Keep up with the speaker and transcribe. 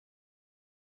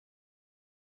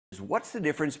What's the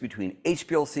difference between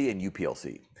HPLC and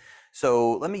UPLC?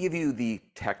 So let me give you the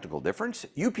technical difference.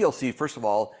 UPLC, first of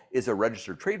all, is a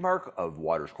registered trademark of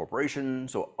Waters Corporation.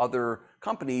 So other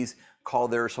companies call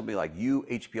theirs something like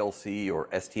UHPLC or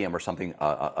STM or something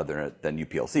other than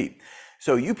UPLC.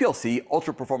 So UPLC,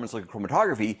 ultra performance liquid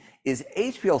chromatography, is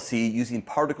HPLC using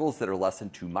particles that are less than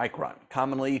 2 micron,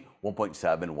 commonly 1.7,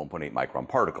 1.8 micron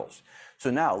particles.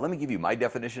 So now let me give you my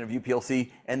definition of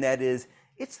UPLC, and that is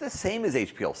it's the same as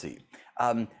HPLC.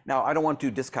 Now, I don't want to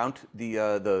discount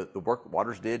the work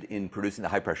Waters did in producing the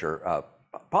high pressure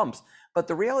pumps, but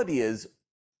the reality is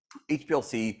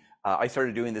HPLC, I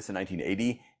started doing this in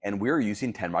 1980, and we were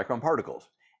using 10 micron particles.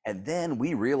 And then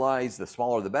we realized the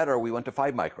smaller the better, we went to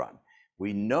 5 micron.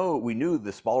 We knew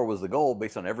the smaller was the goal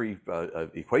based on every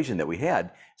equation that we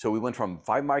had. So we went from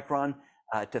 5 micron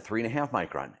to 3.5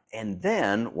 micron. And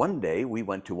then one day we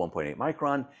went to 1.8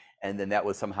 micron, and then that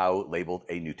was somehow labeled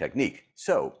a new technique.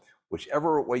 So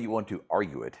whichever way you want to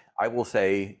argue it, I will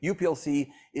say UPLC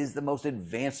is the most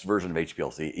advanced version of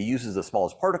HPLC. It uses the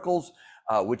smallest particles,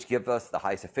 which give us the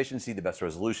highest efficiency, the best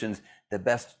resolutions. The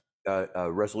best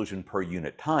resolution per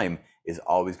unit time is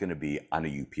always going to be on a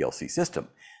UPLC system.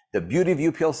 The beauty of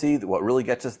UPLC, what really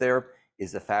gets us there,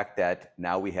 is the fact that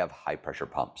now we have high pressure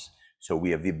pumps. So we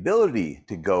have the ability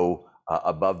to go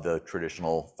above the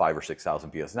traditional 5,000 or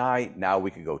 6,000 psi. Now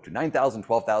we can go to 9,000,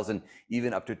 12,000,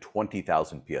 even up to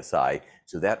 20,000 psi.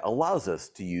 So that allows us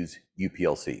to use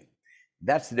UPLC.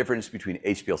 That's the difference between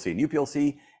HPLC and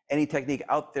UPLC. Any technique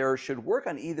out there should work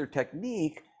on either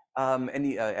technique.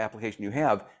 Any application you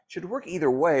have should work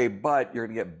either way, but you're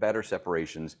going to get better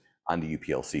separations on the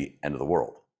UPLC end of the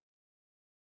world.